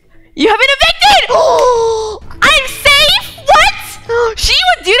 You have been evicted! Oh, I'm safe? What? She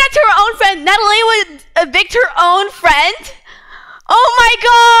would do that to her own friend. Natalie would evict her own friend? Oh my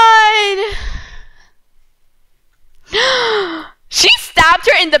god! She stabbed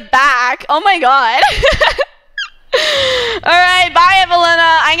her in the back. Oh my god. Alright, bye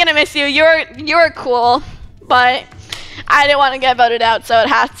Evelina. I'm gonna miss you. You're cool. But I didn't want to get voted out, so it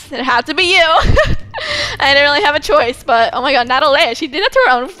had to be you. I didn't really have a choice, but oh my god, Natalia, she did that to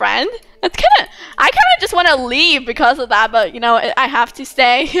her own friend? That's I kinda just wanna leave because of that, but you know, I have to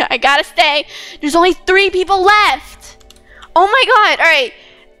stay. I gotta stay. There's only 3 people left. Oh my god, alright.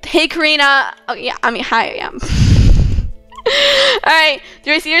 Hey Karina. Oh yeah, I mean hi, yeah. Alright,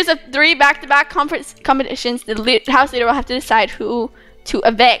 through a series of 3 back-to-back competitions, the house leader will have to decide who to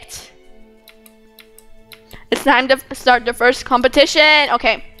evict. It's time to start the first competition.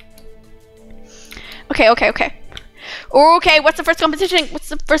 Okay. Okay, what's the first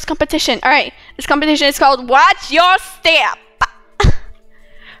competition? Alright, this competition is called Watch Your Step.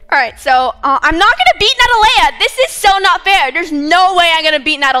 Alright, so I'm not gonna beat Natalia. This is so not fair. There's no way I'm gonna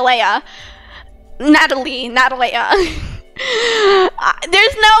beat Natalia. Natalia.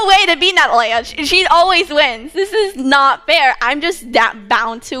 There's no way to beat Natalia. She always wins. This is not fair. I'm just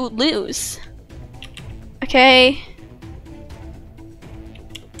bound to lose. Okay.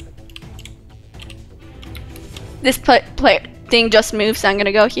 This player thing just moved, so I'm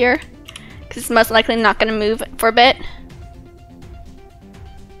gonna go here. Because it's most likely not gonna move for a bit.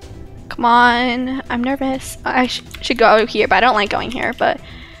 Come on. I'm nervous. I should go here, but I don't like going here, but...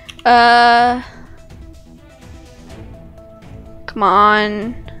 Come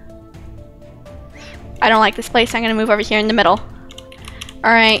on. I don't like this place. I'm gonna move over here in the middle.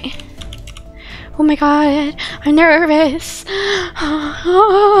 Alright. Oh my god. I'm nervous.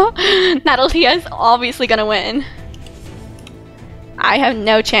 Natalia's obviously gonna win. I have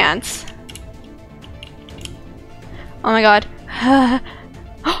no chance. Oh my god.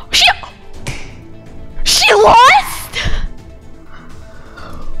 She lost?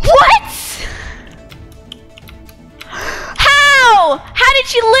 What? How did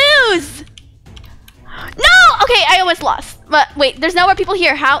she lose? No! Okay, I almost lost. But wait, there's no more people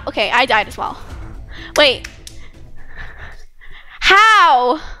here. How? Okay, I died as well. Wait.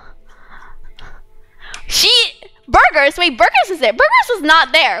 How? Burgers? Wait, Burgers was there. Burgers was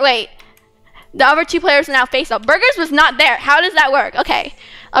not there. Wait. The other 2 players are now face up. Burgers was not there. How does that work? Okay.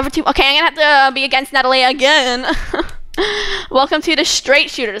 Other 2. Okay, I'm gonna have to be against Natalia again. Welcome to the straight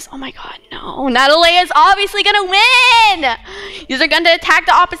shooters. Oh my god, no. Natalia is obviously gonna win! You're gonna attack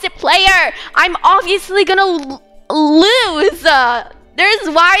the opposite player. I'm obviously gonna lose.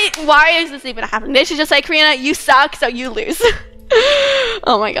 Why is this even happening? They should just say, Karina, you suck, so you lose.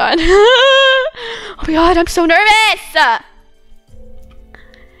 Oh my god. Oh my god, I'm so nervous.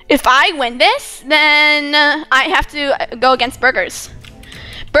 If I win this, then I have to go against Burgers.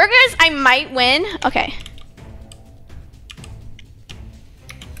 Burgers, I might win. Okay.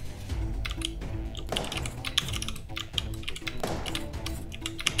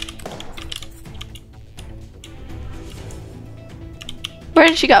 Where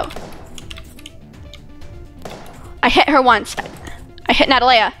did she go? I hit her once. I hit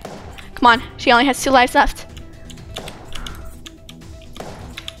Natalia. Come on, she only has 2 lives left.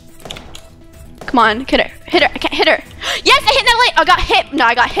 Come on, hit her. Hit her. I can't hit her. Yes, I hit Natalia. I got hit. No,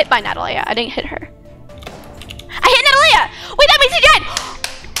 I got hit by Natalia. I didn't hit her. I hit Natalia. Wait, that means you're dead.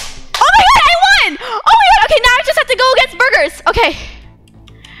 Oh my god, I won. Oh my god. Okay, now I just have to go against Burgers. Okay.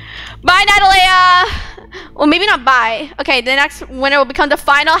 Bye, Natalia. Well, maybe not bye. Okay, the next winner will become the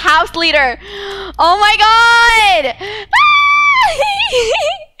final house leader. Oh my god!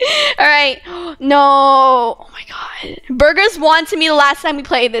 All right. No. Oh my god. Burgers won to me the last time we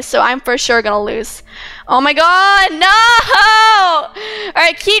played this, so I'm for sure gonna lose. Oh my god, no! All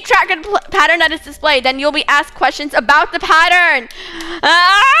right, keep track of the pattern that is displayed. Then you'll be asked questions about the pattern.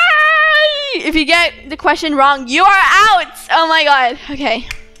 If you get the question wrong, you are out. Oh my god. Okay.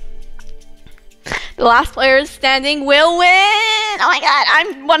 The last player standing will win. Oh my god,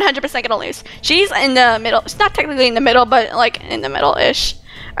 I'm 100% gonna lose. She's in the middle. She's not technically in the middle, but like in the middle-ish.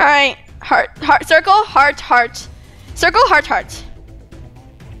 All right, heart, circle, heart, heart. Circle, heart, heart.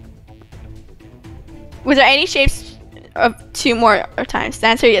 Was there any shapes of 2 more times? The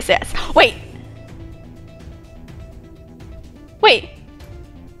answer is yes. Wait. Wait.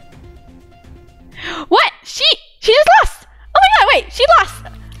 What? She just lost. Oh my god, wait, she lost.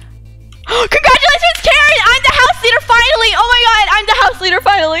 Congratulations, Karen! I'm the house leader finally! Oh my god, I'm the house leader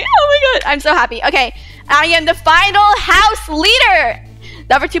finally! Oh my god, I'm so happy. Okay, I am the final house leader!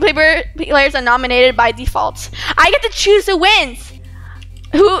 The other 2 players are nominated by default. I get to choose who wins.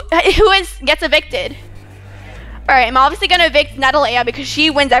 Who gets evicted. Alright, I'm obviously gonna evict Natalia because she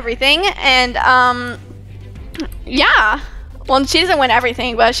wins everything, and yeah. Well, she doesn't win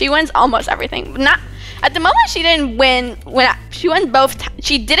everything, but she wins almost everything. Not at the moment. She didn't win she won both.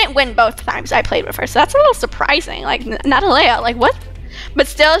 She didn't win both times I played with her, so that's a little surprising. Like Natalia, like what? But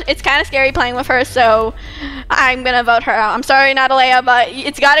still, it's kind of scary playing with her, so I'm gonna vote her out. I'm sorry, Natalia, but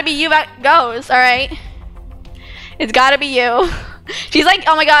it's gotta be you that goes. All right, it's gotta be you. She's like,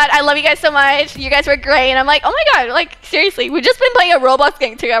 oh my god, I love you guys so much. You guys were great. And I'm like, oh my god, like seriously, we've just been playing a Roblox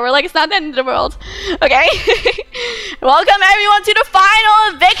game together. Like it's not the end of the world. Okay. Welcome everyone to the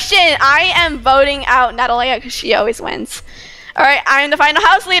final eviction. I am voting out Natalia because she always wins. All right, I am the final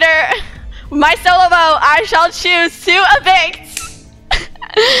house leader. With my solo vote, I shall choose to evict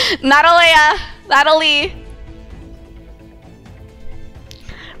Natalie.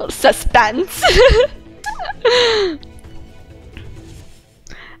 Suspense.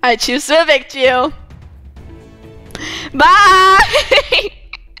 I choose to evict you. Bye!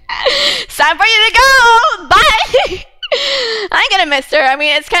 It's time for you to go! Bye! I'm gonna miss her. I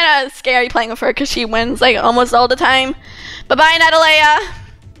mean, it's kind of scary playing with her because she wins like almost all the time. But bye, Natalia.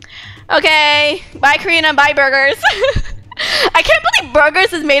 Okay, bye, Karina. Bye, Burgers. I can't believe Burgers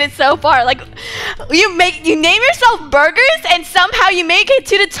has made it so far. Like, you name yourself Burgers and somehow you make it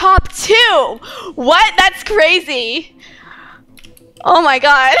to the top 2. What? That's crazy. Oh my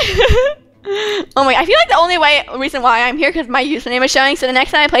god. Oh my, I feel like the only reason why I'm here because my username is showing. So the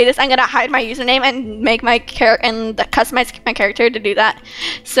next time I play this, I'm gonna hide my username and make my customize my character to do that.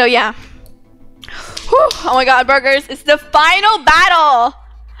 So yeah. Whew. Oh my god, Burgers, it's the final battle.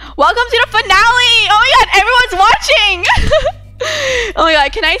 Welcome to the finale. Oh my god, everyone's watching. Oh my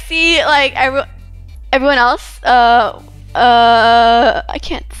god, can I see like everyone else? I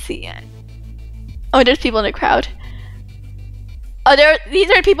can't see it. Oh, there's people in the crowd. Oh, these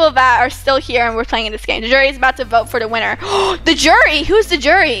are people that are still here and we're playing in this game. The jury is about to vote for the winner. The jury? Who's the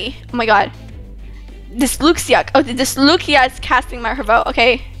jury? Oh my god. Dyslexia. Oh, the Dyslexia is casting her vote.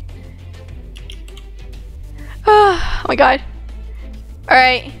 Okay. Oh my god.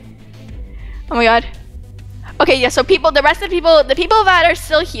 Alright. Oh my god. Okay, yeah, so the rest of the people that are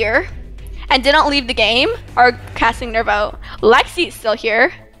still here and didn't leave the game are casting their vote. Lexi's still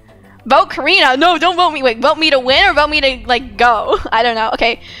here. Vote Karina. No, don't vote me. Wait, vote me to win or vote me to like go. I don't know.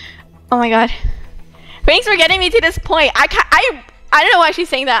 Okay. Oh my god. Thanks for getting me to this point. I don't know why she's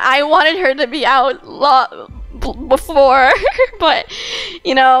saying that. I wanted her to be out before, but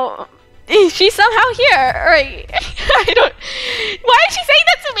you know, she's somehow here. Right? I don't. Why is she saying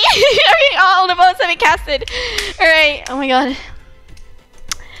that to me? All the votes have been casted. All right. Oh my god.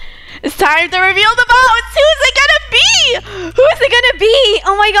 It's time to reveal the votes! Who is it gonna be? Who is it gonna be?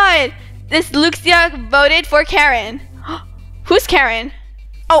 Oh my god. This Luxia voted for Karen. Who's Karen?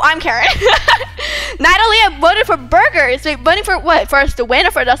 Oh, I'm Karen. Natalia voted for Burgers. Wait, voting for what? For us to win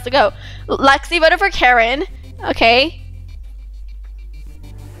or for us to go? Lexi voted for Karen. Okay.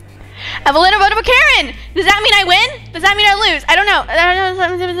 Evelina voted for Karen. Does that mean I win? Does that mean I lose? I don't know.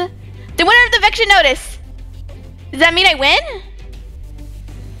 The winner of the eviction notice. Does that mean I win?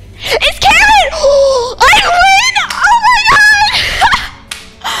 It's Karen! I win! Oh my god!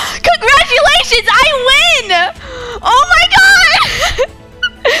 Congratulations! I win! Oh my god!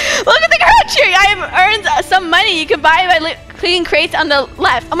 Look at the crowd cheering! I have earned some money you can buy by clicking crates on the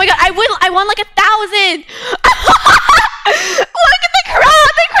left. Oh my god! I won like 1,000! Look at the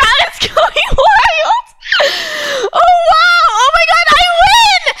crowd! The crowd is going wild! Oh wow! Oh my god! I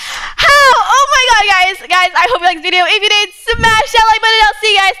win! How? Oh my god, guys! hope you liked this video. If you did, smash that like button. I'll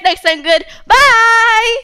see you guys next time. Goodbye.